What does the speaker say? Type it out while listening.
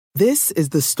This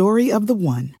is the story of the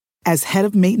one. As head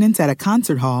of maintenance at a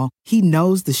concert hall, he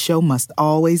knows the show must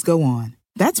always go on.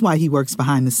 That's why he works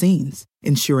behind the scenes,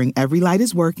 ensuring every light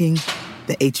is working,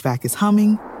 the HVAC is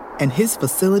humming, and his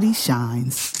facility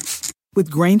shines. With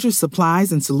Grainger's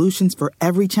supplies and solutions for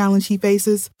every challenge he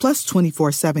faces, plus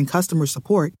 24/7 customer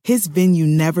support, his venue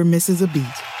never misses a beat.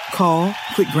 Call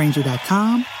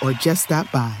quickgrainger.com or just stop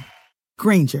by.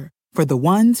 Grainger, for the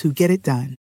ones who get it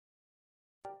done.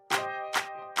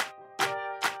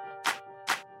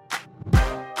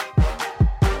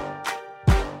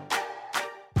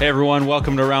 Hey everyone,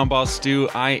 welcome to Roundball Stew.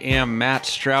 I am Matt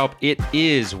Straub. It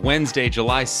is Wednesday,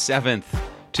 July 7th,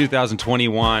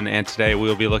 2021, and today we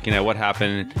will be looking at what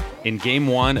happened in Game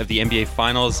 1 of the NBA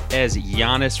Finals as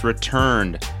Giannis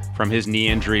returned from his knee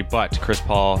injury, but Chris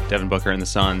Paul, Devin Booker, and the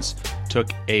Suns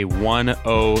took a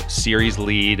 1-0 series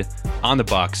lead on the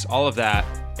Bucks. All of that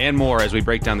and more as we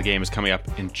break down the game is coming up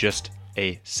in just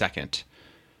a second.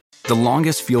 The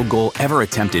longest field goal ever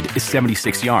attempted is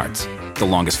 76 yards. The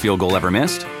longest field goal ever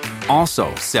missed?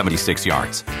 Also 76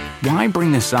 yards. Why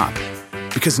bring this up?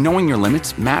 Because knowing your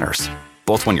limits matters,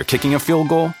 both when you're kicking a field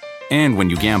goal and when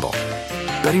you gamble.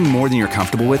 Betting more than you're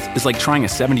comfortable with is like trying a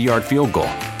 70-yard field goal.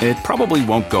 It probably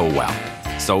won't go well.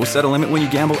 So set a limit when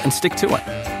you gamble and stick to it.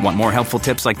 Want more helpful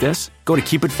tips like this? Go to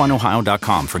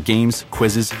keepitfunohio.com for games,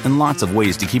 quizzes, and lots of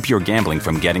ways to keep your gambling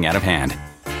from getting out of hand.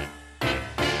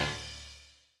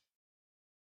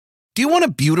 Do you want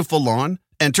a beautiful lawn?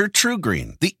 Enter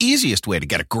TruGreen, the easiest way to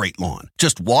get a great lawn.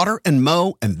 Just water and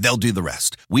mow, and they'll do the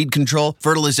rest. Weed control,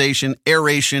 fertilization,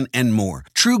 aeration, and more.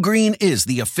 TruGreen is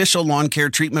the official lawn care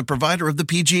treatment provider of the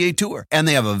PGA Tour, and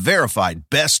they have a verified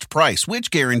best price, which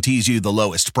guarantees you the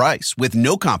lowest price with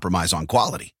no compromise on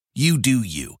quality. You do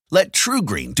you. Let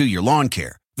TruGreen do your lawn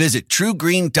care. Visit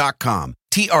TruGreen.com,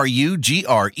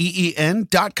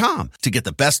 TruGreen.com, to get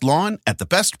the best lawn at the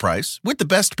best price with the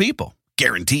best people.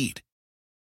 Guaranteed.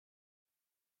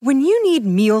 When you need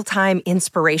mealtime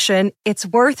inspiration, it's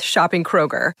worth shopping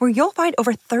Kroger, where you'll find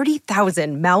over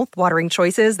 30,000 mouth-watering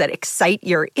choices that excite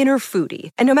your inner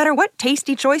foodie. And no matter what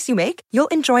tasty choice you make, you'll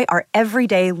enjoy our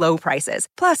everyday low prices,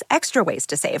 plus extra ways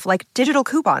to save, like digital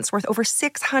coupons worth over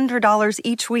 $600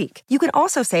 each week. You can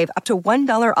also save up to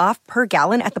 $1 off per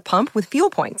gallon at the pump with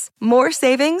fuel points. More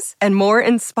savings and more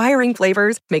inspiring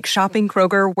flavors make shopping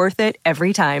Kroger worth it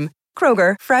every time.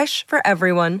 Kroger, fresh for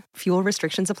everyone. Fuel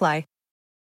restrictions apply.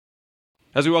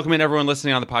 As we welcome in everyone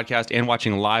listening on the podcast and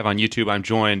watching live on YouTube, I'm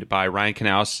joined by Ryan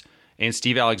Knaus and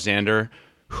Steve Alexander,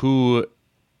 who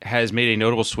has made a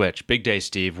notable switch. Big day,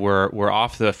 Steve. We're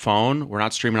off the phone. We're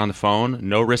not streaming on the phone.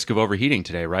 No risk of overheating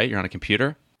today, right? You're on a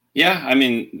computer? Yeah, I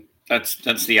mean,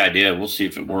 that's the idea. We'll see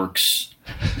if it works.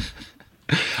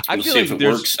 I feel like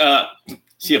there's...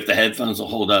 See if the headphones will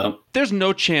hold up. There's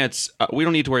no chance. We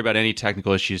don't need to worry about any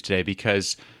technical issues today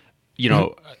because,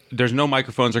 there's no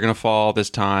microphones are going to fall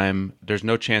this time. There's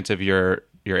no chance of your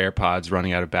AirPods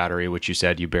running out of battery, which you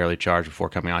said you barely charged before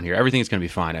coming on here. Everything's going to be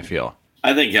fine, I feel.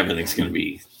 I think everything's going to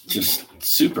be just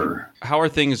super. How are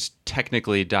things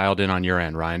technically dialed in on your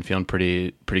end, Ryan? Feeling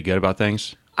pretty good about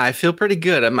things? I feel pretty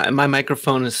good. My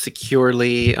microphone is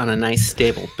securely on a nice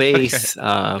stable base.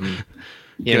 Okay.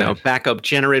 Backup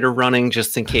generator running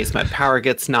just in case my power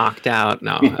gets knocked out.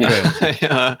 No,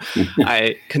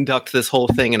 I conduct this whole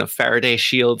thing in a Faraday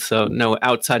shield, so no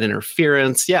outside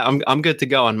interference. Yeah, I'm good to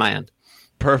go on my end.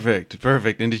 Perfect.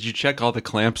 And did you check all the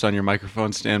clamps on your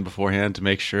microphone stand beforehand to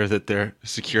make sure that they're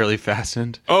securely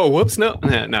fastened? Oh, whoops! No,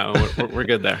 we're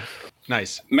good there.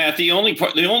 Nice, Matt. The only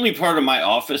part of my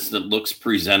office that looks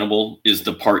presentable is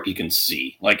the part you can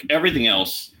see. Like everything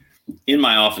else in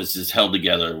my office is held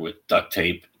together with duct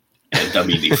tape and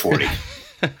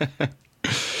WD-40.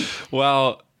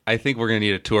 Well, I think we're going to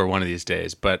need a tour one of these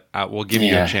days, but we'll give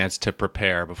you a chance to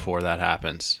prepare before that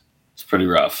happens. It's pretty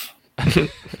rough. All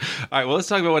right, well, let's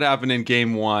talk about what happened in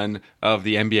Game 1 of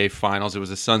the NBA Finals. It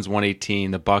was the Suns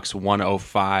 118, the Bucks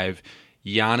 105.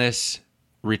 Giannis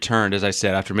returned, as I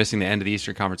said, after missing the end of the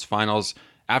Eastern Conference Finals.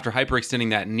 After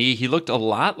hyperextending that knee, he looked a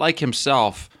lot like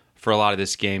himself for a lot of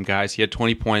this game, guys. He had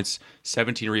 20 points,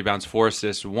 17 rebounds, 4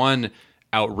 assists, one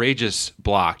outrageous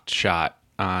blocked shot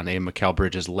on a Mikal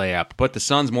Bridges layup. But the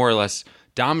Suns more or less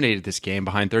dominated this game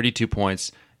behind 32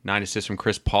 points, 9 assists from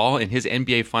Chris Paul in his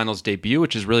NBA Finals debut,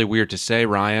 which is really weird to say,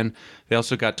 Ryan. They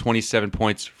also got 27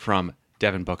 points from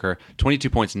Devin Booker,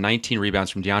 22 points, 19 rebounds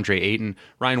from DeAndre Ayton.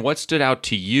 Ryan, what stood out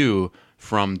to you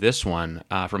from this one,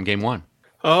 from Game 1?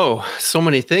 Oh, so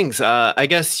many things. I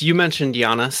guess you mentioned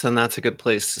Giannis, and that's a good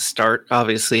place to start.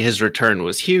 Obviously, his return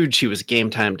was huge. He was a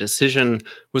game-time decision,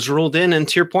 was ruled in, and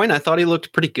to your point, I thought he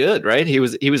looked pretty good, right? He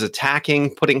was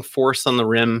attacking, putting force on the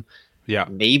rim, Yeah.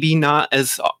 Maybe not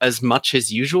as much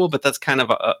as usual, but that's kind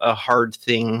of a hard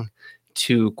thing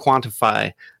to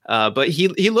quantify. But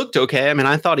he looked okay. I mean,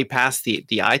 I thought he passed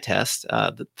the eye test.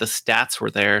 The stats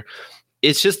were there.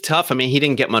 It's just tough. I mean, he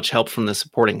didn't get much help from the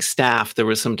supporting staff. There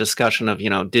was some discussion of,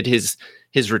 did his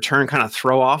return kind of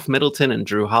throw off Middleton and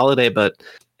Drew Holiday? But,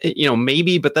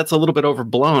 maybe, but that's a little bit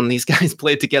overblown. These guys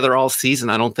played together all season.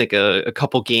 I don't think a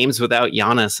couple games without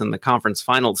Giannis in the conference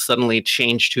finals suddenly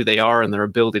changed who they are and their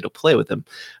ability to play with him.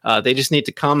 They just need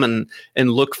to come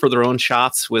and look for their own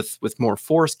shots with more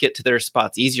force, get to their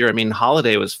spots easier. I mean,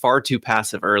 Holiday was far too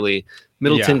passive early.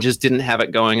 Middleton just didn't have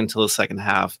it going until the second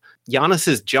half.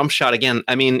 Giannis's jump shot, again,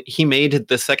 I mean, he made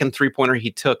the second three-pointer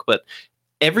he took, but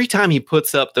every time he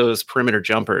puts up those perimeter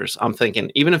jumpers, I'm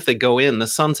thinking, even if they go in, the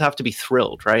Suns have to be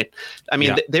thrilled, right? I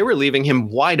mean, they were leaving him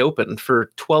wide open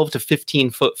for 12 to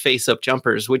 15-foot face-up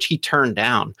jumpers, which he turned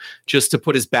down just to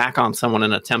put his back on someone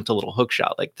and attempt a little hook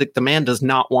shot. Like, the man does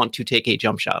not want to take a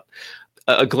jump shot.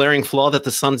 A glaring flaw that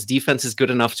the Suns defense is good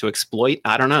enough to exploit.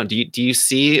 I don't know. Do you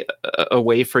see a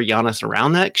way for Giannis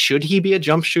around that? Should he be a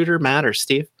jump shooter, Matt or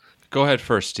Steve? Go ahead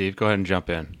first, Steve. Go ahead and jump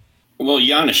in. Well,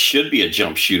 Giannis should be a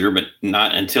jump shooter, but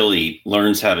not until he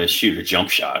learns how to shoot a jump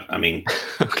shot. I mean,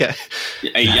 okay.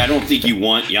 I don't think you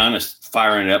want Giannis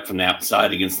firing it up from the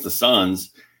outside against the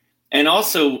Suns. And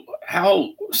also, how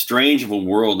strange of a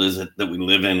world is it that we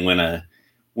live in when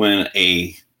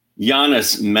a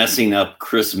Giannis messing up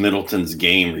Chris Middleton's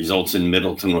game results in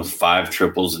Middleton with 5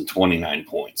 triples and 29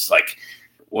 points. Like,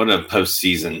 what a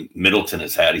postseason Middleton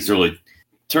has had. He's really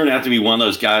turned out to be one of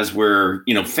those guys where,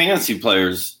 fantasy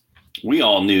players, we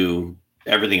all knew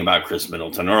everything about Chris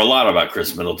Middleton, or a lot about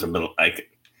Chris Middleton.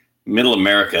 Middle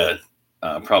America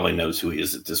probably knows who he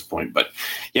is at this point. But,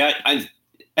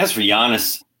 as for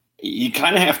Giannis, you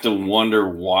kind of have to wonder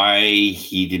why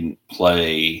he didn't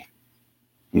play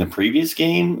in the previous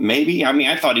game, maybe. I mean,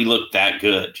 I thought he looked that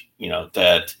good,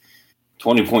 that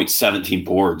 20 points, 17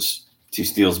 boards, 2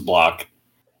 steals, block.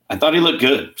 I thought he looked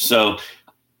good. So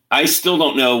I still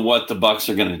don't know what the Bucks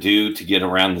are going to do to get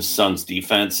around the Suns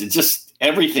defense.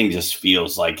 Everything just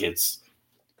feels like it's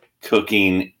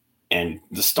cooking and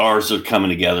the stars are coming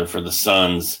together for the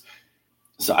Suns.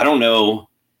 So I don't know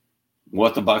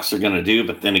what the Bucks are going to do,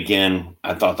 but then again,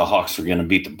 I thought the Hawks were going to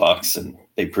beat the Bucks and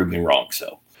they proved me wrong.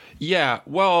 So. Yeah,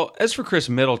 well, as for Chris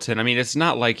Middleton, I mean, it's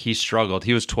not like he struggled.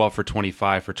 He was 12 for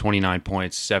 25 for 29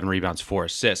 points, 7 rebounds, 4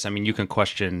 assists. I mean, you can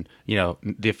question, the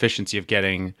efficiency of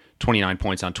getting 29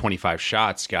 points on 25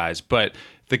 shots, guys. But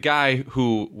the guy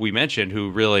who we mentioned who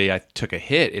really took a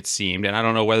hit, it seemed, and I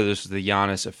don't know whether this was the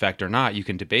Giannis effect or not, you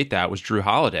can debate that, was Drew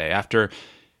Holiday. After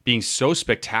being so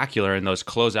spectacular in those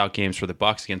closeout games for the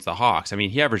Bucks against the Hawks, I mean,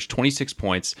 he averaged 26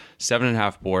 points,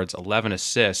 7.5 boards, 11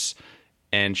 assists,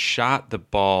 and shot the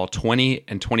ball 20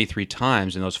 and 23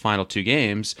 times in those final 2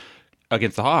 games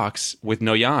against the Hawks with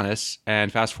no Giannis.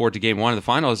 And fast forward to game 1 of the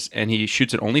finals, and he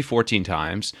shoots it only 14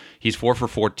 times. He's 4 for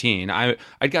 14. I'd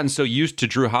gotten so used to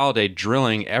Drew Holiday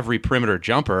drilling every perimeter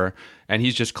jumper, and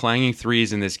he's just clanging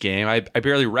threes in this game. I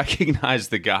barely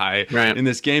recognized the guy in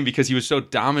this game because he was so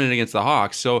dominant against the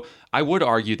Hawks. So I would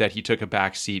argue that he took a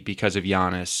back seat because of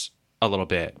Giannis a little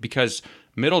bit, because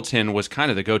Middleton was kind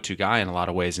of the go-to guy in a lot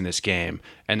of ways in this game.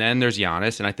 And then there's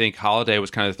Giannis, and I think Holiday was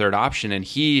kind of the third option. And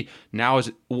he now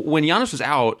is, when Giannis was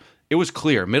out, it was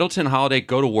clear. Middleton, Holiday,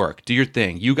 go to work. Do your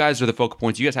thing. You guys are the focal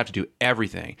points. You guys have to do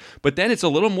everything. But then it's a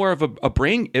little more of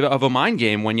a mind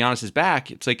game when Giannis is back.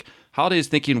 It's like Holiday is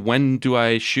thinking, when do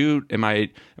I shoot? Am I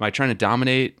trying to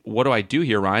dominate? What do I do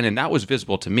here, Ryan? And that was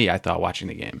visible to me, I thought, watching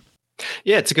the game.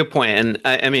 Yeah, it's a good point. And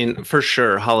I mean, for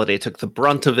sure, Holiday took the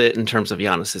brunt of it in terms of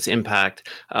Giannis's impact.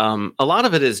 A lot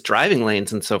of it is driving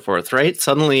lanes and so forth, right?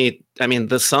 Suddenly, I mean,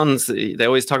 the Suns, they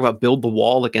always talk about build the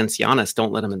wall against Giannis,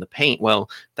 don't let him in the paint. Well,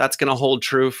 that's going to hold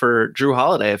true for Drew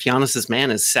Holiday. If Giannis's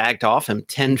man is sagged off him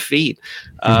 10 feet,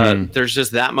 there's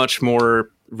just that much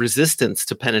more resistance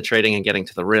to penetrating and getting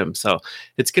to the rim. So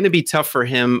it's going to be tough for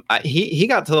him. He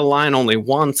got to the line only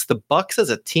once. The Bucks as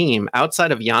a team,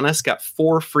 outside of Giannis, got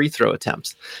 4 free throw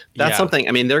attempts. That's something.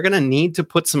 I mean, they're going to need to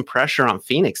put some pressure on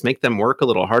Phoenix, make them work a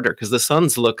little harder, because the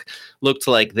Suns looked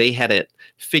like they had it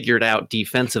figured out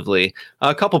defensively.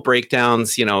 A couple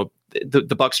breakdowns,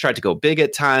 the Bucks tried to go big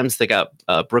at times. They got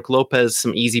Brook Lopez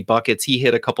some easy buckets. He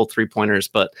hit a couple 3-pointers,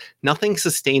 but nothing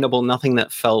sustainable, nothing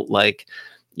that felt like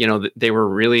they were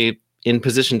really in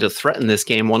position to threaten this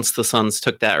game once the Suns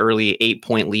took that early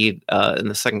 8-point lead in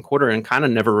the second quarter and kind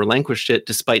of never relinquished it,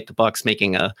 despite the Bucks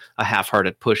making a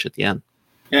half-hearted push at the end.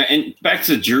 Yeah, and back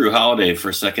to Drew Holiday for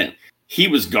a second. He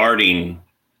was guarding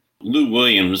Lou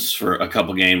Williams for a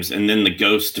couple games and then the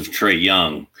ghost of Trae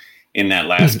Young in that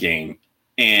last game,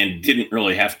 and didn't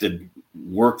really have to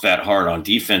work that hard on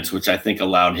defense, which I think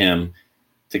allowed him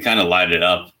to kind of light it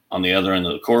up on the other end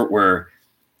of the court where,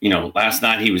 last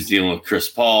night he was dealing with Chris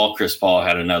Paul. Chris Paul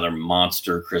had another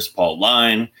monster Chris Paul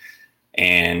line.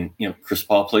 And, Chris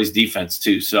Paul plays defense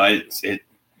too. So it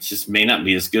just may not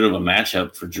be as good of a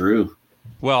matchup for Drew.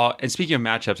 Well, and speaking of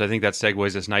matchups, I think that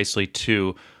segues us nicely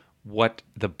to what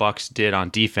the Bucks did on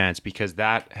defense, because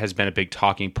that has been a big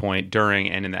talking point during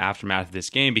and in the aftermath of this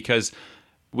game, because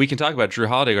we can talk about Drew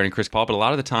Holiday guarding Chris Paul, but a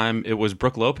lot of the time it was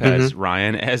Brook Lopez,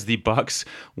 Ryan, as the Bucks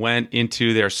went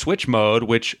into their switch mode,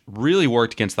 which really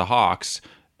worked against the Hawks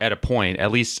at a point.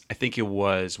 At least I think it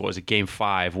was, Game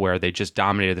 5, where they just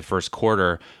dominated the first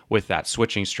quarter with that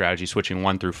switching strategy, switching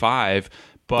 1 through 5.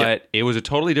 But It was a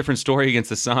totally different story against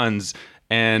the Suns.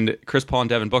 And Chris Paul and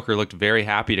Devin Booker looked very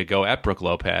happy to go at Brook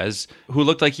Lopez, who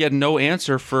looked like he had no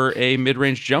answer for a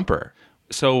mid-range jumper.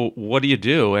 So what do you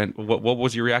do? And what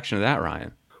was your reaction to that,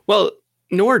 Ryan? Well,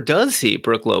 nor does he,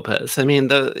 Brook Lopez. I mean,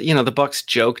 the Bucks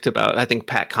joked about, I think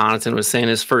Pat Connaughton was saying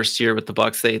his first year with the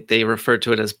Bucks, they referred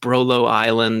to it as Brolo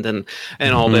Island and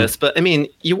all this. But I mean,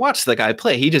 you watch the guy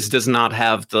play, he just does not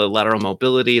have the lateral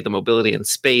mobility, the mobility in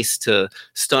space to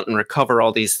stunt and recover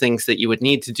all these things that you would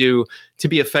need to do to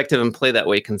be effective and play that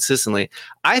way consistently.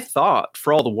 I thought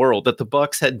for all the world that the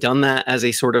Bucks had done that as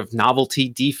a sort of novelty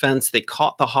defense. They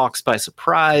caught the Hawks by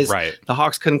surprise. Right. The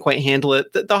Hawks couldn't quite handle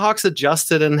it. The Hawks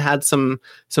adjusted and had some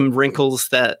wrinkles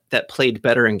that played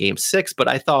better in Game 6, but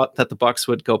I thought that the Bucks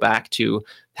would go back to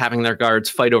having their guards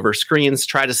fight over screens,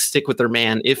 try to stick with their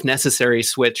man, if necessary,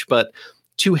 switch. But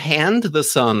to hand the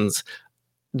Suns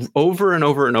over and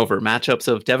over and over matchups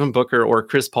of Devin Booker or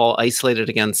Chris Paul isolated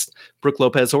against Brook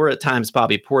Lopez or at times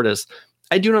Bobby Portis,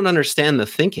 I do not understand the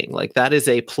thinking. Like, that is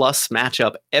a plus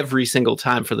matchup every single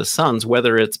time for the Suns,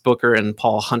 whether it's Booker and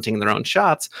Paul hunting their own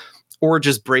shots or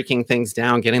just breaking things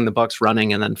down, getting the Bucks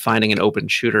running, and then finding an open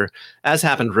shooter, as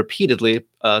happened repeatedly,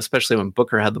 especially when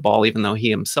Booker had the ball, even though he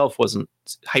himself wasn't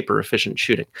hyper efficient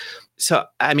shooting. So,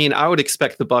 I mean, I would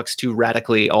expect the Bucks to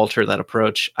radically alter that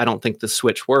approach. I don't think the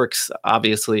switch works,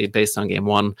 obviously, based on Game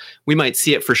 1. We might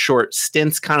see it for short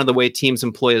stints, kind of the way teams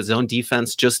employ a zone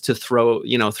defense just to throw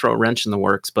a wrench in the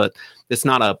works, but it's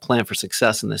not a plan for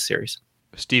success in this series.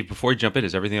 Steve, before you jump in,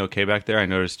 is everything okay back there? I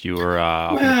noticed you were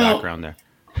off in the background there.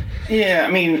 Yeah,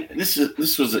 I mean, this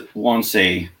was once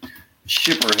a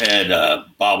Shipperhead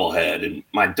bobblehead, and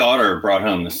my daughter brought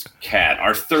home this cat,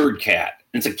 our third cat.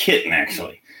 It's a kitten,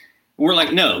 actually. We're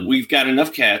like, no, we've got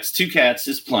enough cats. 2 cats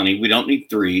is plenty. We don't need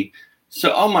 3.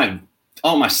 So all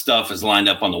my stuff is lined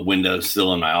up on the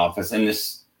windowsill in my office, and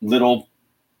this little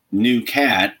new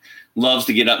cat loves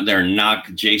to get up there and knock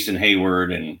Jason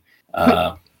Hayward and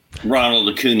Ronald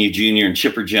Acuna Jr. and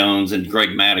Chipper Jones and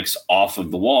Greg Maddux off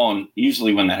of the wall. And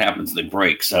usually when that happens, they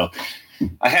break. So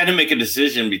I had to make a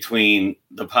decision between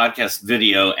the podcast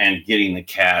video and getting the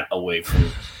cat away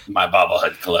from my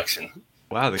bobblehead collection.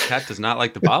 Wow, the cat does not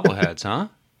like the bobbleheads, huh?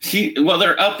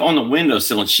 They're up on the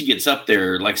windowsill, and she gets up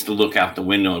there, likes to look out the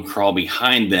window and crawl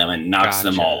behind them and knocks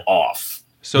them all off.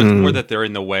 So it's more that they're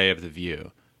in the way of the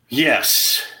view.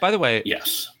 Yes. By the way,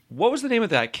 yes. What was the name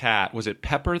of that cat? Was it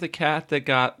Pepper the cat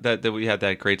that we had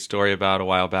that great story about a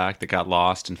while back that got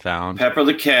lost and found? Pepper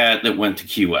the cat that went to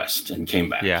Key West and came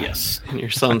back. Yeah. Yes. In your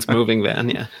son's moving van,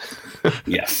 yeah.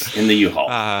 Yes, in the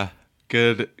U-Haul.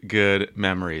 Good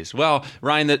memories. Well,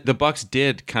 Ryan, the Bucks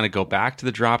did kind of go back to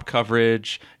the drop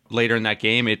coverage later in that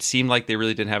game. It seemed like they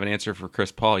really didn't have an answer for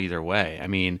Chris Paul either way. I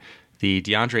mean, the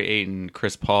DeAndre Ayton,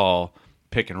 Chris Paul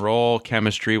pick and roll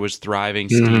chemistry was thriving.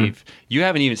 Steve, you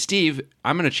haven't even. Steve,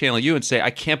 I'm going to channel you and say, I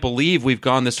can't believe we've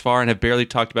gone this far and have barely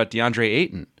talked about DeAndre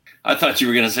Ayton. I thought you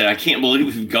were going to say, I can't believe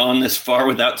we've gone this far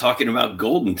without talking about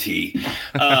Golden Tee.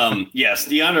 Yes,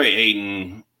 DeAndre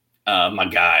Ayton, my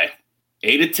guy.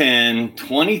 8 of 10,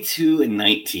 22 and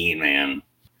 19, man.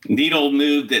 Needle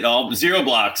moved at all. 0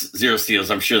 blocks, 0 steals.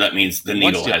 I'm sure that means the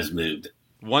needle has moved.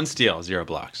 1 steal, 0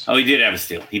 blocks. Oh, he did have a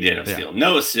steal. Steal.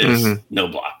 No assists, no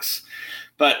blocks.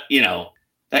 But,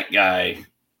 that guy,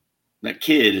 that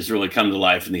kid has really come to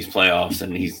life in these playoffs.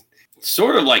 And he's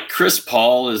sort of like Chris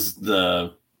Paul is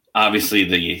obviously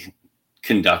the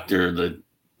conductor,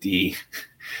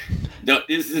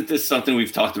 isn't this something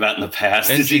we've talked about in the past?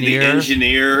 Engineer, is he the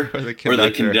engineer or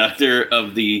the conductor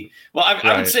of the... Well,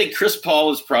 I would say Chris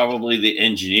Paul is probably the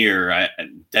engineer.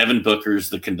 Devin Booker's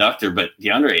the conductor, but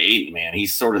DeAndre Ayton, man,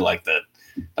 he's sort of like the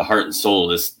heart and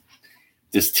soul of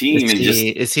this team.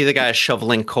 Is he the guy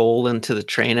shoveling coal into the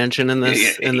train engine in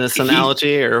this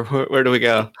analogy, or where do we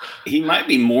go? He might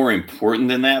be more important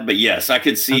than that, but yes, I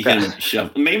could see him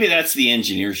shove. Maybe that's the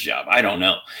engineer's job. I don't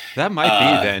know. That might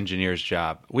be the engineer's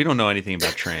job. We don't know anything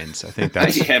about trains. I think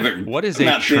that's what is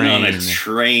not a train? Been on a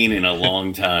train in a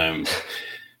long time.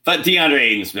 But DeAndre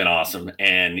Ayton's been awesome,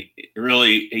 and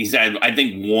really, he's had, I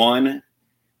think, one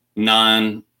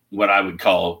what I would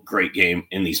call great game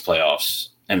in these playoffs,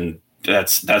 and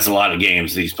that's a lot of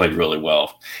games that he's played really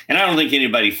well. And I don't think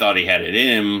anybody thought he had it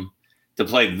in him to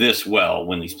play this well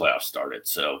when these playoffs started.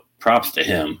 So props to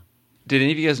him. Did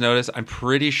any of you guys notice? I'm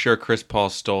pretty sure Chris Paul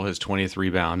stole his 20th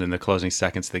rebound in the closing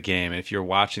seconds of the game. And if you're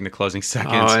watching the closing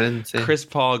seconds, Chris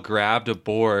Paul grabbed a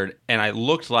board, and I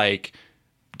looked like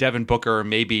Devin Booker, or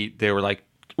maybe they were like,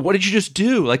 what did you just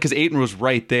do? Like, because Ayton was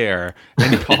right there,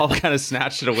 and Paul kind of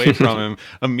snatched it away from him.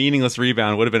 A meaningless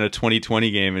rebound would have been a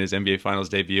 2020 game in his NBA Finals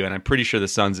debut, and I'm pretty sure the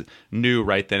Suns knew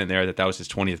right then and there that was his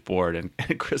 20th board, and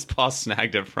Chris Paul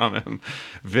snagged it from him.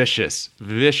 Vicious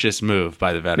move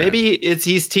by the veteran. Maybe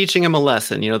he's teaching him a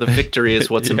lesson. The victory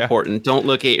is what's important. Don't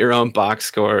look at your own box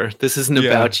score. This isn't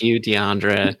about you,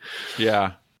 DeAndre.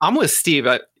 Yeah. I'm with Steve.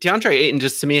 DeAndre Ayton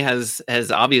just to me has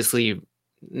obviously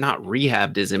not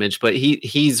rehabbed his image, but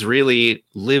he's really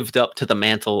lived up to the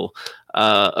mantle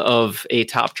of a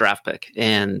top draft pick,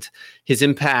 and his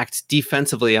impact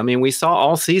defensively. I mean, we saw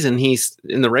all season, he's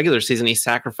in the regular season, he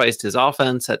sacrificed his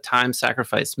offense, at times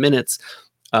sacrificed minutes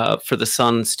for the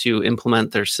Suns to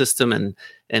implement their system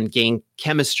and gain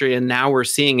chemistry. And now we're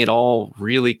seeing it all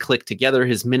really click together.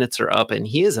 His minutes are up, and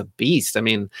he is a beast. I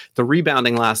mean, the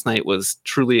rebounding last night was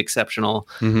truly exceptional.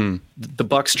 Mm-hmm. The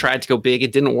Bucks tried to go big.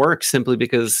 It didn't work simply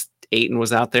because Ayton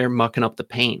was out there mucking up the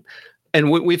paint. And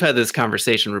we've had this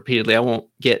conversation repeatedly. I won't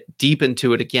get deep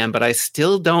into it again, but I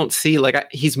still don't see,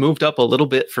 he's moved up a little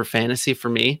bit for fantasy for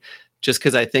me, just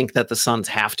because I think that the Suns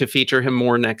have to feature him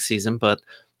more next season. But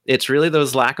it's really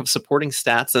those lack of supporting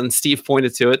stats. And Steve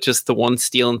pointed to it, just the one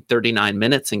steal in 39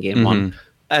 minutes in game one.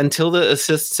 Until the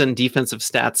assists and defensive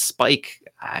stats spike,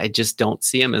 I just don't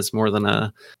see him as more than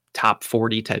a top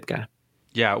 40 type guy.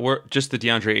 Yeah, we're just the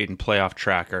DeAndre Ayton playoff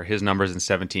tracker. His numbers in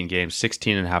 17 games,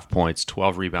 16.5 points,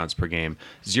 12 rebounds per game,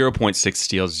 0.6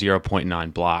 steals,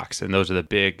 0.9 blocks. And those are the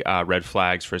big red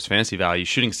flags for his fantasy value,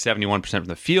 shooting 71% from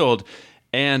the field.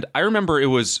 And I remember it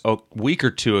was a week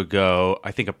or two ago,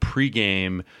 I think a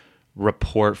pregame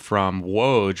report from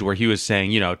Woj where he was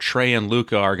saying, Trey and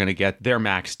Luka are going to get their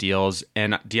max deals,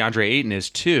 and DeAndre Ayton is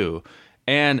too.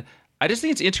 And I just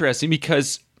think it's interesting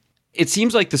because it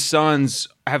seems like the Suns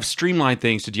have streamlined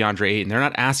things to DeAndre Ayton. They're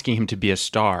not asking him to be a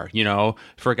star,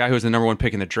 for a guy who was the number one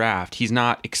pick in the draft. He's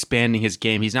not expanding his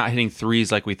game. He's not hitting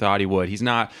threes like we thought he would. He's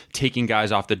not taking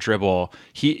guys off the dribble.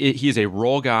 He is a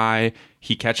role guy.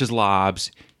 He catches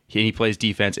lobs, he plays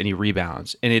defense, and he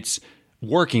rebounds. And it's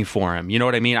working for him. You know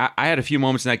what I mean? I had a few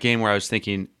moments in that game where I was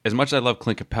thinking, as much as I love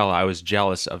Clint Capella, I was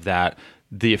jealous of that.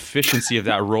 The efficiency of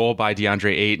that role by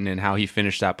DeAndre Ayton and how he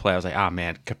finished that play. I was like,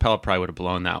 man, Capella probably would have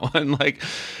blown that one.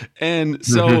 And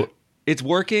so it's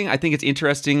working. I think it's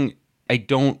interesting. I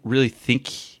don't really think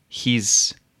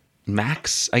he's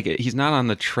max. He's not on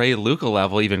the Trey Luka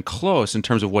level, even close in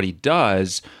terms of what he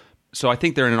does. So I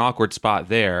think they're in an awkward spot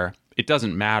there. It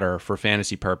doesn't matter for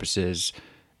fantasy purposes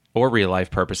or real life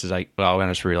purposes.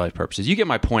 Not for real life purposes. You get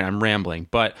my point. I'm rambling,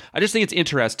 but I just think it's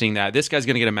interesting that this guy's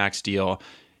going to get a max deal.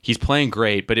 He's playing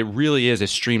great, but it really is a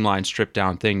streamlined, stripped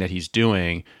down thing that he's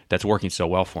doing that's working so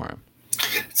well for him.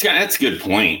 That's a good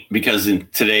point, because in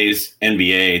today's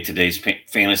NBA, today's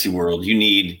fantasy world, you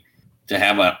need to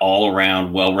have an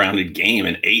all-around, well-rounded game,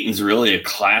 and Ayton's really a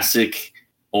classic,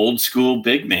 old-school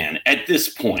big man at this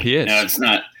point. He is.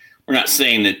 Now, we're not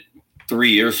saying that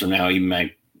 3 years from now he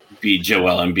might be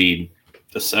Joel Embiid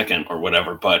II or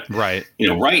whatever, but right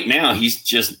now he's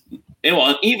just.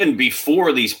 Well, even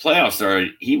before these playoffs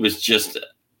started, he was just,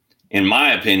 in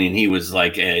my opinion, he was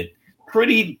like a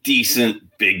pretty decent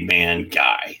big man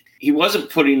guy. He wasn't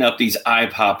putting up these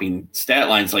eye-popping stat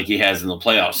lines like he has in the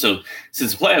playoffs. So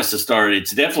since the playoffs have started,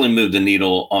 it's definitely moved the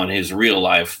needle on his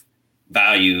real-life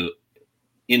value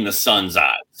in the Suns'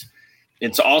 eyes.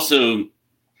 It's also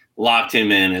locked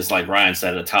him in as, like Ryan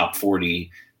said, a top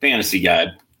 40 fantasy guy.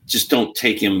 Just don't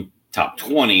take him top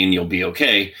 20 and you'll be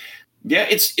okay. Yeah,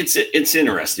 it's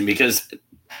interesting because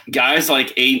guys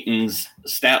like Ayton's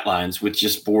stat lines with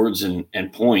just boards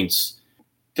and points,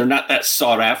 they're not that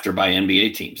sought after by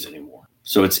NBA teams anymore.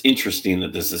 So it's interesting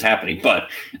that this is happening.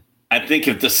 But I think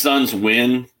if the Suns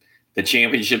win the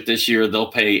championship this year,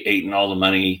 they'll pay Ayton all the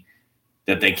money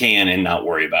that they can and not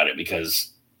worry about it,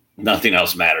 because nothing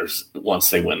else matters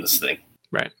once they win this thing.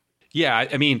 Right. Yeah,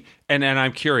 I mean, and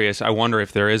I'm curious. I wonder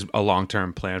if there is a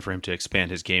long-term plan for him to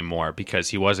expand his game more, because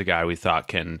he was a guy we thought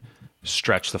can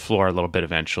stretch the floor a little bit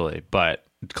eventually. But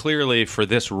clearly for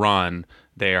this run,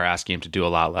 they are asking him to do a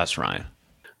lot less, Ryan.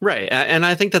 Right. And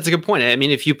I think that's a good point. I mean,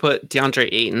 if you put DeAndre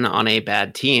Ayton on a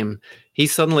bad team,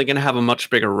 he's suddenly going to have a much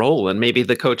bigger role. And maybe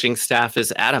the coaching staff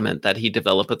is adamant that he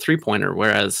develop a three-pointer,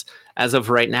 whereas as of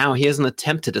right now, he hasn't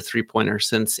attempted a three-pointer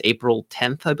since April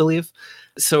 10th, I believe.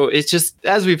 So it's just,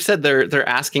 as we've said, they're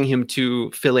asking him to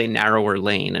fill a narrower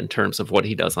lane in terms of what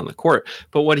he does on the court.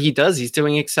 But what he does, he's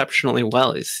doing exceptionally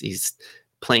well. He's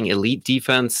playing elite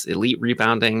defense, elite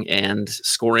rebounding, and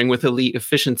scoring with elite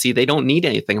efficiency. They don't need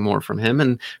anything more from him,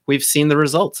 and we've seen the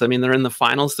results. I mean, they're in the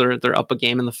finals. They're up a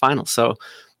game in the finals. So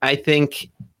I think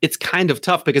it's kind of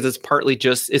tough because it's partly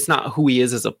just, it's not who he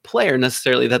is as a player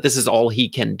necessarily, that this is all he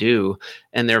can do,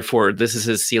 and therefore this is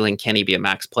his ceiling. Can he be a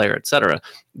max player, etc.?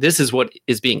 This is what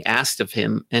is being asked of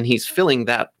him, and he's filling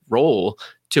that role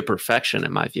to perfection,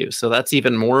 in my view. So that's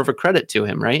even more of a credit to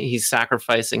him, right? He's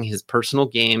sacrificing his personal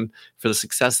game for the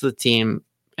success of the team,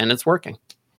 and it's working.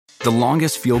 The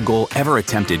longest field goal ever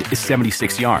attempted is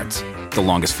 76 yards. The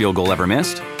longest field goal ever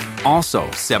missed? Also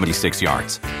 76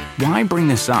 yards. Why bring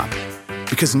this up?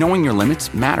 Because knowing your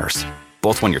limits matters,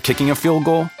 both when you're kicking a field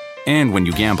goal and when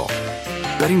you gamble.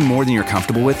 Betting more than you're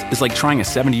comfortable with is like trying a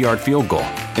 70-yard field goal.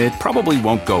 It probably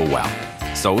won't go well.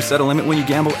 So set a limit when you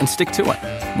gamble and stick to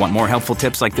it. Want more helpful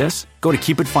tips like this? Go to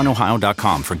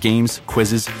keepitfunohio.com for games,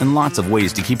 quizzes, and lots of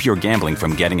ways to keep your gambling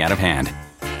from getting out of hand.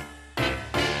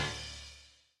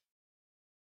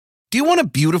 Do you want a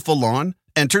beautiful lawn?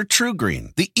 Enter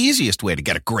TruGreen, the easiest way to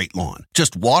get a great lawn.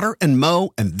 Just water and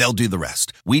mow, and they'll do the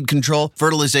rest. Weed control,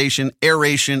 fertilization,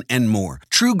 aeration, and more.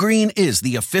 TruGreen is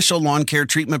the official lawn care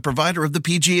treatment provider of the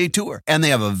PGA Tour, and they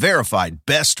have a verified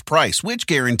best price, which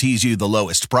guarantees you the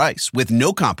lowest price with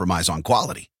no compromise on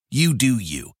quality. You do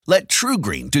you. Let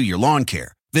TruGreen do your lawn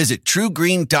care. Visit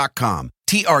TruGreen.com,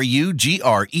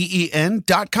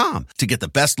 TruGreen.com, to get the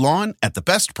best lawn at the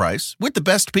best price with the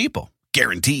best people.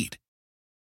 Guaranteed.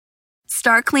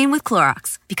 Start clean with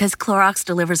Clorox, because Clorox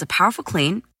delivers a powerful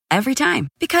clean every time.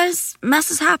 Because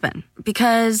messes happen.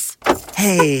 Because...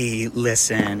 Hey,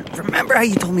 listen. Remember how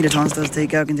you told me to toss those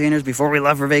takeout containers before we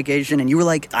left for vacation? And you were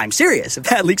like, I'm serious. If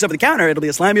that leaks over the counter, it'll be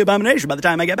a slimy abomination by the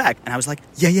time I get back. And I was like,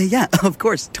 yeah, of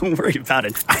course. Don't worry about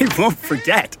it. I won't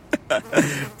forget.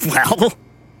 Well...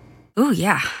 Ooh,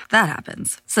 yeah, that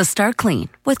happens. So start clean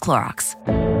with Clorox.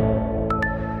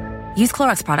 Use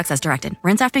Clorox products as directed.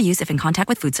 Rinse after use if in contact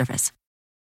with food surface.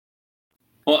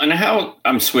 Well, and how,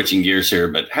 I'm switching gears here,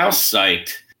 but how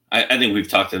psyched, I think we've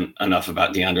talked enough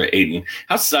about DeAndre Ayton.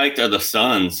 How psyched are the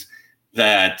Suns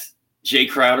that Jay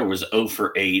Crowder was 0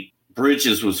 for 8,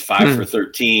 Bridges was 5 for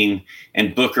 13,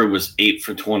 and Booker was 8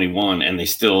 for 21, and they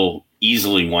still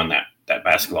easily won that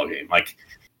basketball game. Like,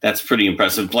 that's pretty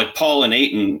impressive. Like, Paul and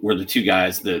Ayton were the two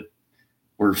guys that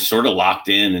were sort of locked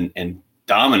in and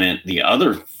dominant. The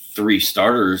other three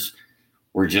starters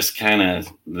were just kind of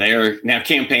there. Now,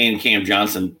 Cam Payne and Cam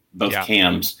Johnson, both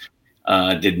Cams,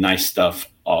 did nice stuff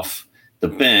off the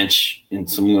bench in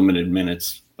some limited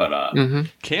minutes. But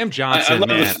Cam Johnson,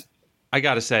 I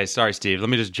got to say, sorry, Steve, let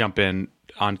me just jump in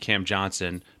on Cam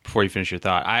Johnson before you finish your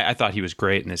thought. I thought he was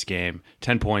great in this game.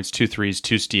 10 points, 2 threes,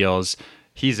 2 steals.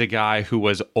 He's a guy who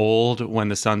was old when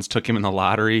the Suns took him in the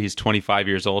lottery. He's 25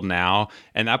 years old now.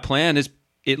 And that plan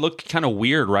it looked kind of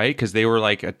weird, right? Because they were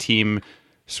like a team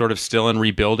sort of still in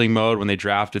rebuilding mode when they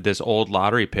drafted this old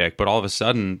lottery pick. But all of a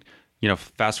sudden,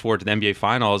 fast forward to the NBA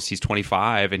Finals, he's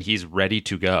 25 and he's ready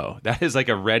to go. That is like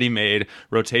a ready-made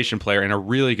rotation player and a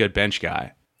really good bench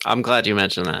guy. I'm glad you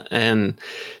mentioned that. And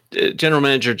General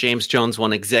Manager James Jones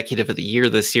won Executive of the Year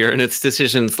this year, and it's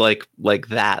decisions like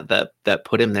that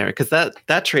put him there, because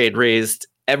that trade raised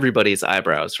everybody's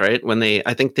eyebrows, right? When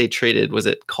I think they traded, was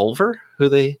it Culver who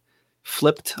they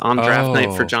flipped on draft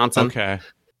night for Johnson? Okay.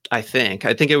 I think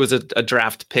it was a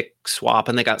draft pick swap,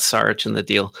 and they got Sarge in the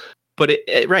deal. But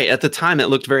right at the time, it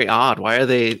looked very odd. Why are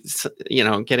they,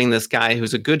 getting this guy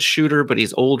who's a good shooter, but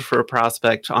he's old for a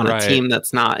prospect on a team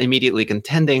that's not immediately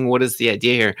contending? What is the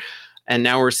idea here? And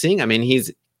now we're seeing,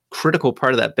 he's critical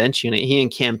part of that bench unit. He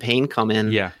and Cam Payne come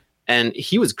in. Yeah. And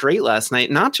he was great last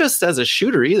night, not just as a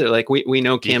shooter either. Like we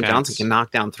know Cam Johnson can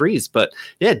knock down threes, but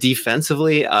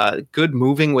defensively, good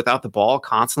moving without the ball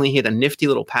constantly. He had a nifty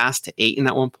little pass to Ayton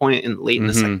at one point late in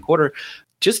the second quarter.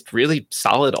 Just really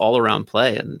solid all-around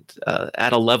play, and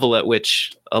at a level at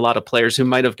which a lot of players who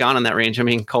might have gone in that range.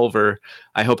 Culver,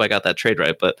 I hope I got that trade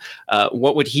right, but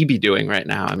what would he be doing right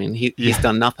now? He's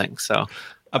done nothing. So,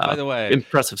 by the way,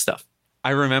 impressive stuff.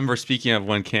 I remember, speaking of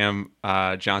when Cam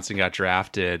Johnson got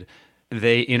drafted,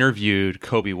 they interviewed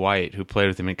Kobe White, who played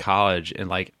with him in college, and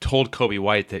like told Kobe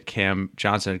White that Cam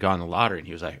Johnson had gone in the lottery, and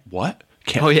he was like, "What?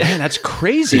 Cam, man, that's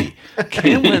crazy!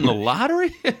 Cam went in the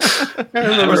lottery?" I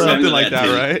remember something like that,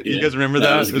 right? Yeah. You guys remember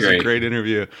that? It was a great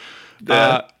interview.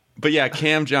 But yeah,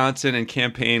 Cam Johnson and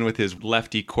Cam Payne with his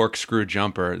lefty corkscrew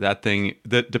jumper. That thing,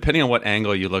 depending on what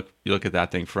angle you look at that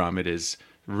thing from, it is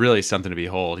really something to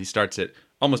behold. He starts it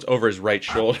almost over his right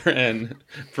shoulder and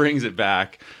brings it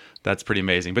back. That's pretty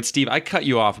amazing. But Steve, I cut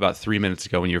you off about 3 minutes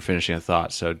ago when you were finishing a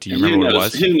thought. So do you remember what it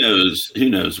was? Who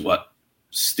knows what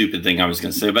stupid thing I was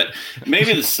going to say? But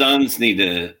maybe the Suns need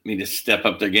to step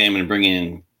up their game and bring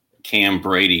in Cam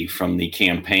Brady from the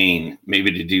campaign,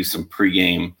 maybe to do some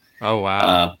pregame. Oh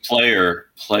wow!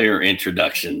 Player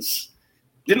introductions.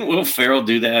 Didn't Will Ferrell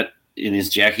do that in his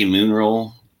Jackie Moon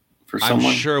role for someone?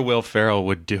 I'm sure Will Ferrell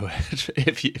would do it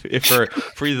if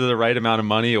for either the right amount of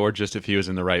money or just if he was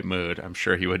in the right mood. I'm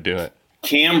sure he would do it.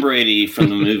 Cam Brady from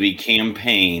the movie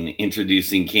Campaign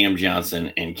introducing Cam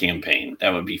Johnson and Campaign.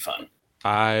 That would be fun.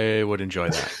 I would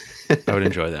enjoy that. I would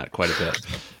enjoy that quite a bit.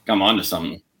 Come on to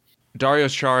something. Dario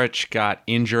Saric got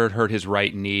injured, hurt his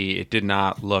right knee. It did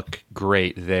not look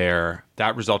great there.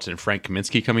 That resulted in Frank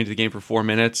Kaminsky coming to the game for 4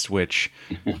 minutes, which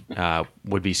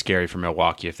would be scary for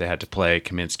Milwaukee if they had to play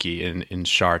Kaminsky in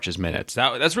Saric's minutes.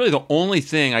 That's really the only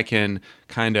thing I can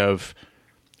kind of...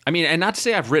 I mean, and not to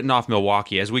say I've written off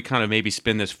Milwaukee, as we kind of maybe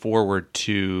spin this forward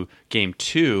to Game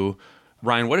 2,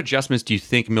 Ryan, what adjustments do you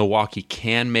think Milwaukee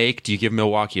can make? Do you give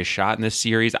Milwaukee a shot in this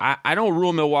series? I don't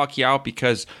rule Milwaukee out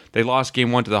because they lost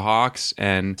Game 1 to the Hawks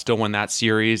and still won that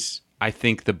series. I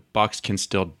think the Bucks can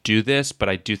still do this, but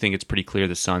I do think it's pretty clear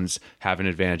the Suns have an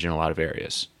advantage in a lot of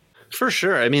areas. For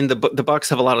sure. I mean, the Bucks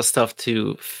have a lot of stuff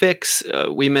to fix.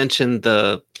 We mentioned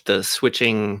the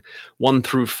switching 1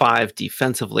 through 5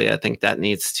 defensively. I think that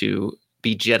needs to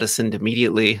be jettisoned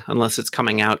immediately, unless it's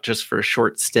coming out just for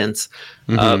short stints.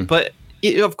 But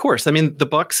of course, I mean, the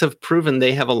Bucks have proven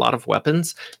they have a lot of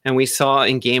weapons, and we saw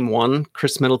in Game 1,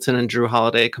 Chris Middleton and Drew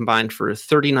Holiday combined for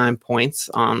 39 points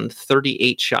on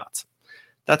 38 shots.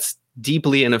 That's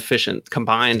deeply inefficient.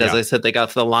 Combined, as I said, they got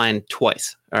to the line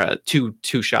twice,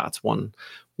 two shots, one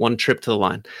trip to the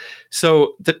line.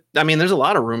 So, there's a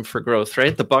lot of room for growth,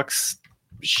 right? The Bucks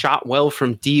shot well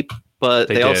from deep, but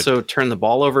they also turned the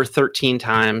ball over 13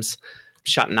 times.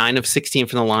 Shot 9 of 16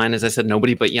 from the line. As I said,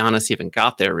 nobody but Giannis even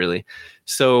got there, really.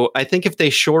 So I think if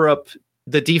they shore up,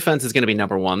 the defense is going to be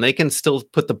number one. They can still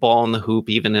put the ball in the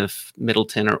hoop, even if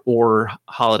Middleton or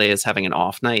Holiday is having an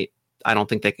off night. I don't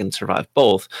think they can survive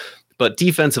both. But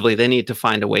defensively, they need to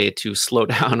find a way to slow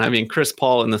down. I mean, Chris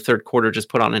Paul in the third quarter just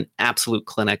put on an absolute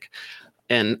clinic.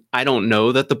 And I don't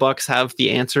know that the Bucks have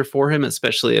the answer for him,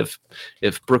 especially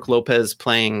if Brook Lopez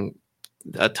playing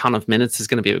a ton of minutes is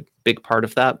going to be a big part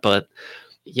of that. But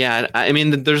yeah, I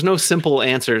mean, there's no simple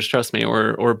answers, trust me,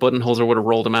 or Budenholzer would have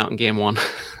rolled him out in Game 1.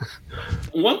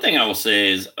 One thing I will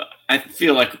say is I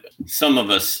feel like some of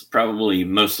us, probably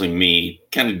mostly me,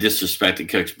 kind of disrespected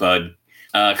Coach Bud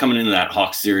coming into that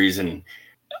Hawks series. And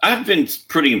I've been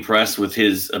pretty impressed with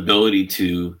his ability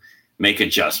to make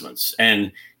adjustments.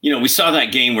 And, we saw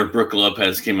that game where Brook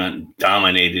Lopez came out and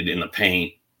dominated in the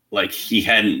paint like he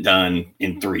hadn't done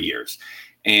in 3 years.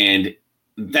 And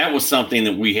that was something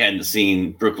that we hadn't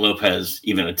seen Brook Lopez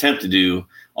even attempt to do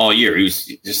all year. He was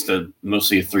just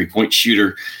mostly a three-point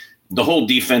shooter. The whole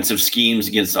defensive schemes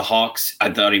against the Hawks,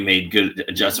 I thought he made good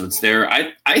adjustments there.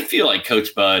 I feel like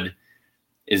Coach Bud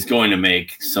is going to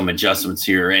make some adjustments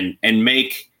here and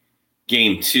make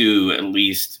Game 2 at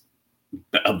least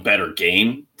a better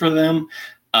game for them.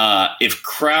 If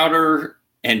Crowder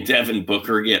and Devin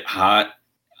Booker get hot,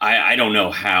 I don't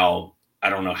know how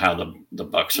the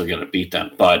Bucks are going to beat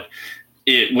them, but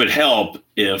it would help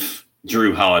if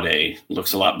Drew Holiday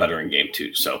looks a lot better in Game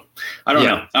 2. So I don't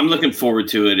know. I'm looking forward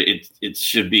to it. It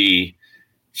should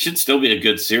still be a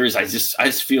good series. I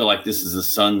just feel like this is the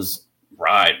Suns'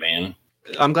 ride, man.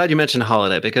 I'm glad you mentioned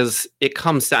Holiday because it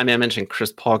comes down. I mean, I mentioned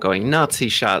Chris Paul going nuts. He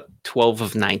shot 12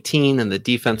 of 19 and the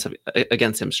defense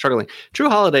against him struggling. Drew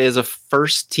Holiday is a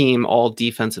first team all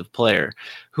defensive player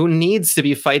who needs to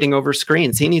be fighting over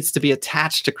screens. He needs to be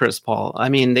attached to Chris Paul. I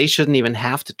mean, they shouldn't even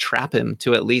have to trap him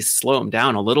to at least slow him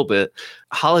down a little bit.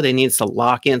 Holiday needs to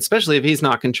lock in, especially if he's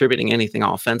not contributing anything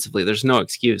offensively. There's no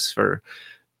excuse for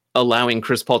allowing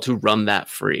Chris Paul to run that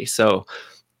free. So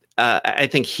I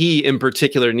think he in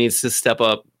particular needs to step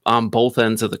up on both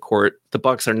ends of the court. The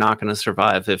Bucks are not going to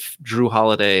survive if Drew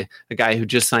Holiday, a guy who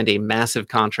just signed a massive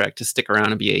contract to stick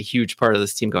around and be a huge part of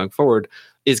this team going forward,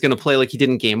 is going to play like he did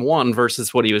in Game 1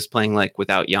 versus what he was playing like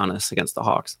without Giannis against the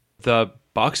Hawks. The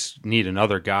Bucks need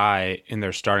another guy in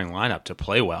their starting lineup to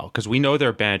play well because we know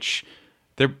their bench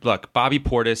Look, Bobby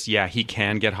Portis, yeah, he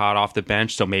can get hot off the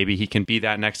bench, so maybe he can be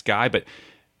that next guy. But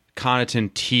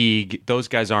Connaughton, Teague, those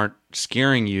guys aren't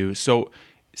scaring you. So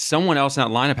someone else in that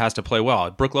lineup has to play well.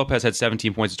 Brook Lopez had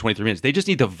 17 points in 23 minutes. They just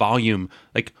need the volume.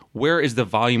 Like, where is the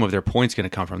volume of their points going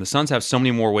to come from? The Suns have so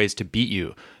many more ways to beat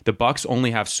you. The Bucks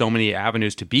only have so many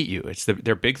avenues to beat you. It's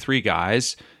their big three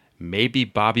guys, maybe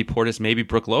Bobby Portis, maybe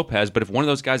Brook Lopez. But if one of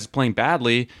those guys is playing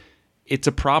badly, it's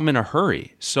a problem in a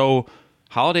hurry. So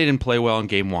Holiday didn't play well in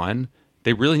game one.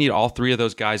 They really need all three of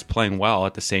those guys playing well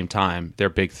at the same time, their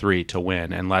big three, to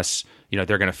win, unless, they're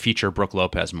going to feature Brook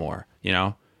Lopez more,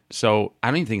 So I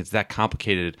don't even think it's that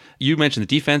complicated. You mentioned the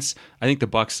defense. I think the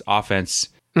Bucks offense,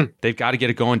 they've got to get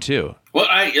it going too. Well,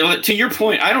 to your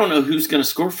point, I don't know who's going to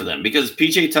score for them because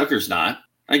PJ Tucker's not.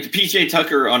 Like, PJ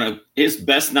Tucker on his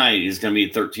best night is going to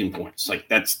be 13 points. Like,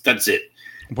 that's it.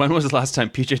 When was the last time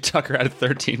PJ Tucker had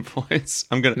 13 points?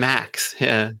 Max.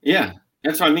 Yeah. Yeah.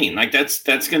 That's what I mean. Like, that's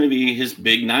going to be his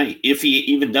big night if he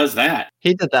even does that.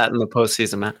 He did that in the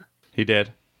postseason, Matt. He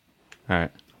did. All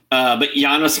right. But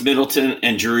Giannis, Middleton,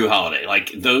 and Jrue Holiday,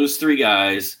 like those three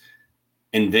guys,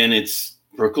 and then it's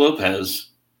Brook Lopez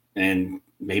and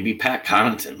maybe Pat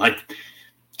Connaughton. Like,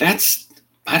 I'm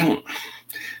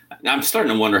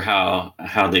starting to wonder how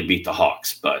they beat the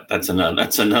Hawks, but that's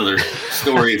another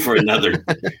story for another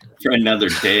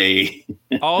day.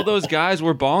 All those guys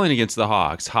were balling against the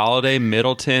Hawks. Holiday,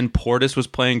 Middleton, Portis was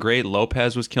playing great.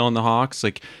 Lopez was killing the Hawks.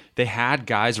 Like, they had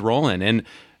guys rolling. And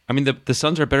I mean, the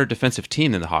Suns are a better defensive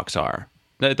team than the Hawks are.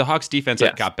 The Hawks defense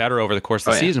got better over the course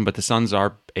of the season, but the Suns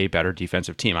are a better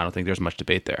defensive team. I don't think there's much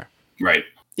debate there. Right.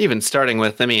 Even starting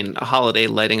with, Holiday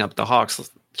lighting up the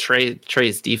Hawks.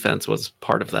 Trey's defense was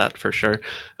part of that for sure.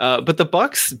 But the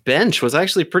Bucks bench was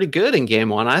actually pretty good in game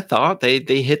one. I thought they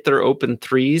hit their open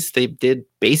threes. They did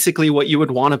basically what you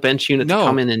would want a bench unit to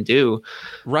come in and do.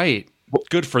 Right.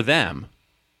 Good for them.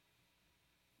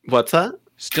 What's that?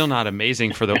 Still not amazing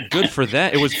good for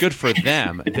them. It was good for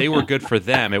them. They were good for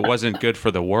them. It wasn't good for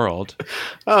the world.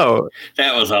 Oh,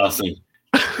 that was awesome.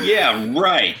 Yeah,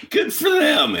 right. Good for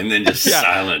them. And then just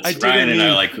silence. Ryan and I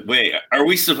are like, wait, are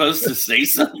we supposed to say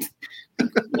something?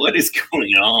 What is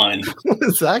going on? What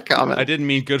is that comment? I didn't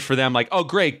mean good for them. Like, oh,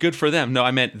 great, good for them. No,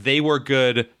 I meant they were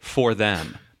good for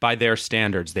them. By their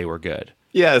standards, they were good.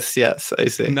 Yes, I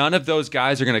see. None of those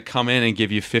guys are going to come in and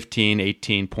give you 15,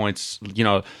 18 points.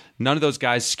 None of those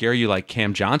guys scare you like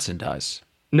Cam Johnson does.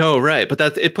 No, right, but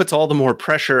it puts all the more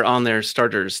pressure on their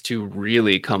starters to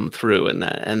really come through, and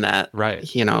that right.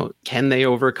 Can they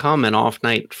overcome an off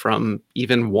night from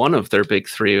even one of their big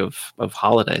three of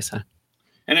Holidays?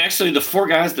 And actually, the four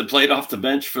guys that played off the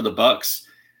bench for the Bucks,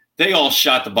 they all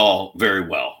shot the ball very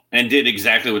well and did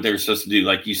exactly what they were supposed to do,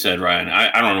 like you said, Ryan.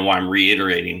 I don't know why I'm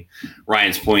reiterating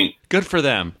Ryan's point. Good for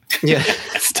them. Yeah,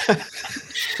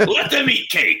 let them eat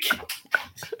cake.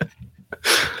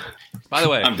 By the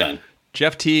way, I'm done.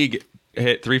 Jeff Teague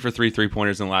hit 3 for 3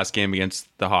 3-pointers in the last game against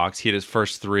the Hawks. He hit his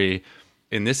first three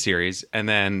in this series and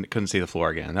then couldn't see the floor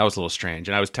again. That was a little strange.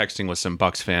 And I was texting with some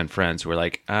Bucks fan friends who were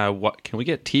like, "What? Can we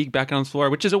get Teague back on the floor?"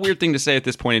 Which is a weird thing to say at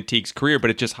this point in Teague's career, but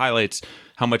it just highlights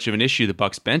how much of an issue the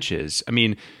Bucks bench is. I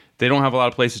mean, they don't have a lot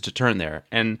of places to turn there.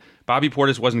 And Bobby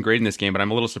Portis wasn't great in this game, but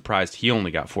I'm a little surprised he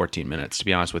only got 14 minutes, to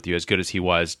be honest with you, as good as he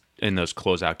was in those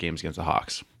closeout games against the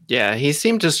Hawks. Yeah, he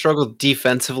seemed to struggle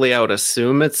defensively. I would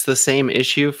assume it's the same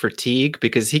issue for Teague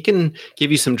because he can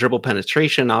give you some dribble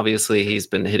penetration. Obviously, he's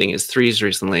been hitting his threes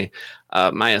recently.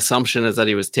 My assumption is that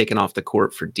he was taken off the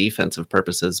court for defensive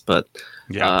purposes, but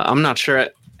I'm not sure.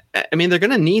 I mean, they're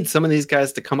going to need some of these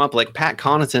guys to come up. Like Pat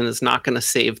Connaughton is not going to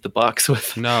save the Bucks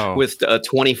with a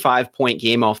 25-point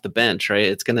game off the bench, right?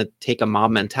 It's going to take a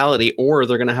mob mentality, or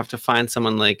they're going to have to find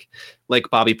someone like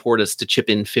Bobby Portis to chip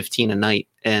in 15 a night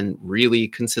and really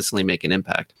consistently make an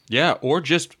impact. Yeah, or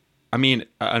just,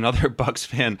 another Bucks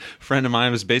friend of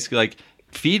mine was basically like,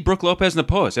 feed Brook Lopez in the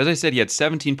post. As I said, he had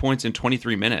 17 points in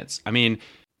 23 minutes.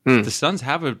 The Suns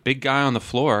have a big guy on the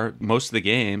floor most of the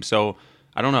game, so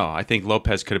I don't know. I think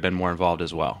Lopez could have been more involved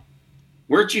as well.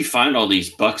 Where'd you find all these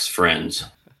Bucks friends?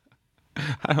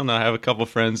 I don't know. I have a couple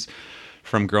friends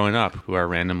from growing up who are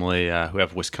randomly who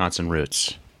have Wisconsin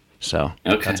roots. So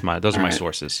those are my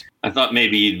sources. I thought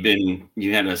maybe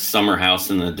you had a summer house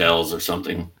in the Dells or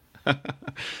something.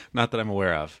 Not that I'm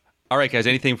aware of. All right, guys.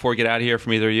 Anything before we get out of here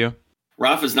from either of you?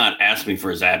 Rafa's not asked me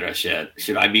for his address yet.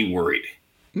 Should I be worried?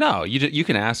 No, you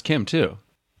can ask him too.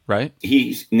 Right?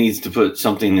 He needs to put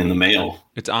something in the mail.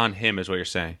 It's on him, is what you're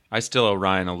saying. I still owe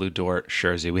Ryan a Lou Dort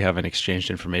jersey. We haven't exchanged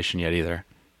information yet either.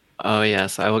 Oh,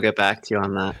 yes. I will get back to you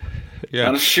on that. Yeah.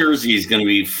 Not a jersey is going to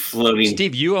be floating.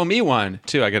 Steve, you owe me one,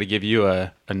 too. I got to give you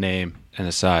a name and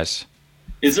a size.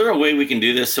 Is there a way we can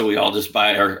do this so we all just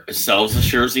buy ourselves a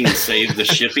jersey and save the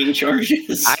shipping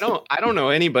charges? I don't know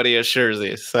anybody a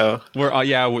jersey, so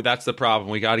we're that's the problem.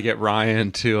 We got to get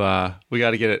Ryan to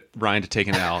Ryan to take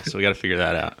an L. So we got to figure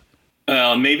that out.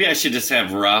 Well, maybe I should just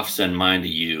have Ralph send mine to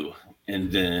you,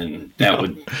 and then that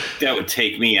would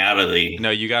take me out of the.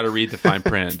 No, you got to read the fine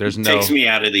print. There's no takes me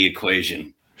out of the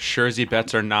equation. Jersey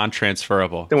bets are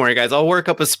non-transferable. Don't worry, guys. I'll work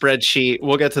up a spreadsheet.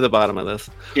 We'll get to the bottom of this.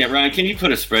 Yeah, Ryan, can you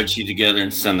put a spreadsheet together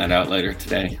and send that out later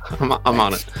today? I'm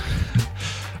on it.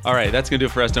 All right, that's going to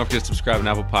do it for us. Don't forget to subscribe on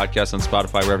Apple Podcasts, on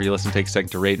Spotify, wherever you listen. Take a second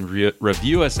to rate and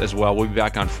review us as well. We'll be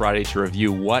back on Friday to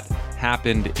review what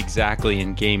happened exactly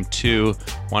in Game 2.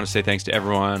 Want to say thanks to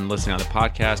everyone listening on the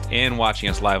podcast and watching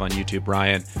us live on YouTube.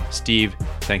 Ryan, Steve,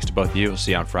 thanks to both of you. We'll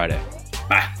see you on Friday.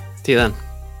 Bye. See you then.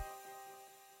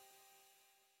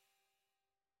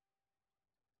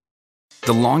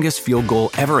 The longest field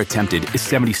goal ever attempted is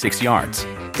 76 yards.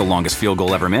 The longest field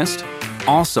goal ever missed?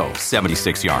 Also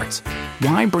 76 yards.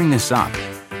 Why bring this up?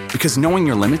 Because knowing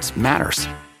your limits matters,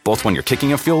 both when you're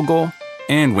kicking a field goal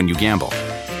and when you gamble.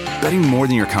 Betting more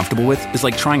than you're comfortable with is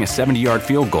like trying a 70-yard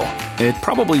field goal. It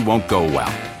probably won't go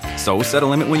well. So set a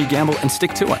limit when you gamble and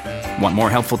stick to it. Want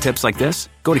more helpful tips like this?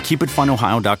 Go to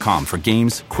keepitfunohio.com for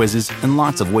games, quizzes, and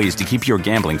lots of ways to keep your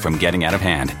gambling from getting out of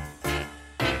hand.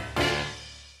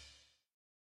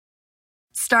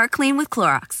 Start clean with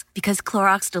Clorox, because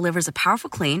Clorox delivers a powerful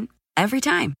clean every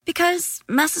time. Because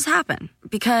messes happen.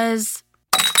 Because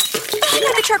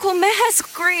the charcoal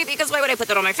mask. Great, because why would I put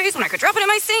that on my face when I could drop it in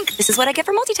my sink? This is what I get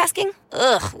for multitasking.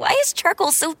 Ugh, why is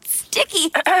charcoal so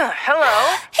sticky?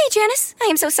 Hello? Hey, Janice. I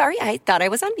am so sorry. I thought I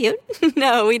was on mute.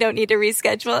 No, we don't need to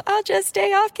reschedule. I'll just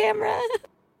stay off camera.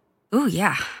 Ooh,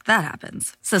 yeah, that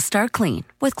happens. So start clean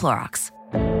with Clorox.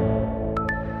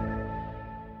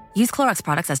 Use Clorox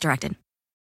products as directed.